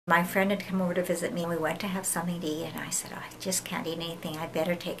My friend had come over to visit me. We went to have something to eat, and I said, I just can't eat anything. I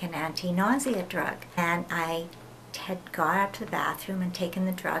better take an anti-nausea drug. And I had gone up to the bathroom and taken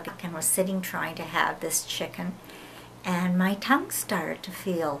the drug and was sitting trying to have this chicken. And my tongue started to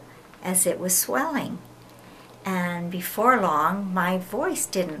feel as it was swelling. And before long, my voice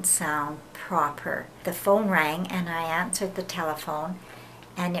didn't sound proper. The phone rang, and I answered the telephone,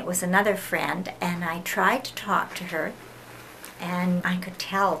 and it was another friend, and I tried to talk to her, and I could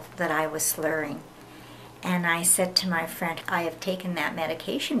tell that I was slurring. And I said to my friend, I have taken that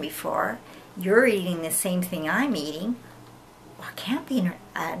medication before. You're eating the same thing I'm eating. Well, it can't be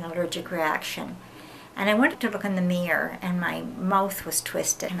an allergic reaction. And I went to look in the mirror, and my mouth was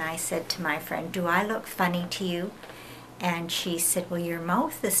twisted. And I said to my friend, do I look funny to you? And she said, well, your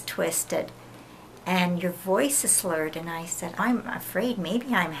mouth is twisted, and your voice is slurred. And I said, I'm afraid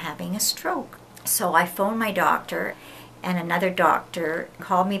maybe I'm having a stroke. So I phoned my doctor, and another doctor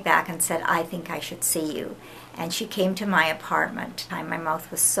called me back and said, I think I should see you. And she came to my apartment. My mouth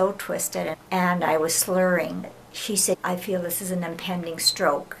was so twisted, and I was slurring. She said, I feel this is an impending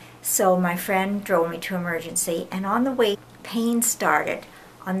stroke. So my friend drove me to emergency, and on the way, pain started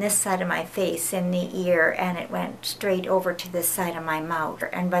on this side of my face in the ear, and it went straight over to this side of my mouth.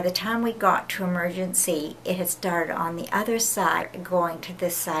 And by the time we got to emergency, it had started on the other side, going to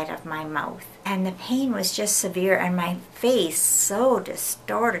this side of my mouth. And the pain was just severe, and my face so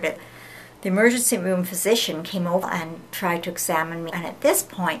distorted. The emergency room physician came over and tried to examine me, and at this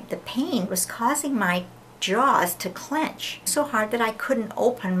point, the pain was causing my jaws to clench so hard that I couldn't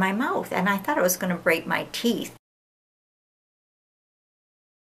open my mouth, and I thought it was going to break my teeth.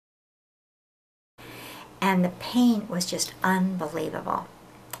 And the pain was just unbelievable.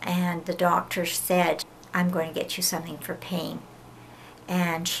 And the doctor said, I'm going to get you something for pain.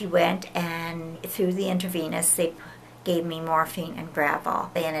 And she went, and through the intravenous, they gave me morphine and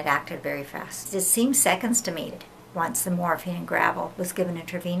Gravol, and it acted very fast. It seemed seconds to me once the morphine and Gravol was given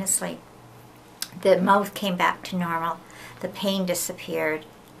intravenously. The mouth came back to normal, the pain disappeared,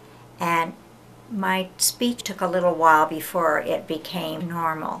 and my speech took a little while before it became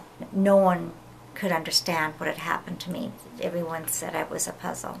normal. No one could understand what had happened to me. Everyone said I was a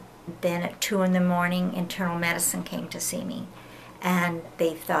puzzle. Then at 2 in the morning, internal medicine came to see me, and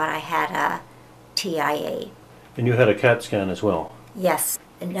they thought I had a TIA. And you had a CAT scan as well? Yes,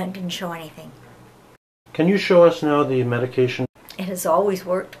 and that didn't show anything. Can you show us now the medication? It has always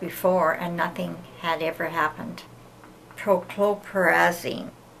worked before, and nothing had ever happened. Prochlorperazine,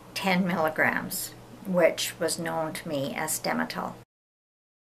 10 milligrams, which was known to me as Stemetil.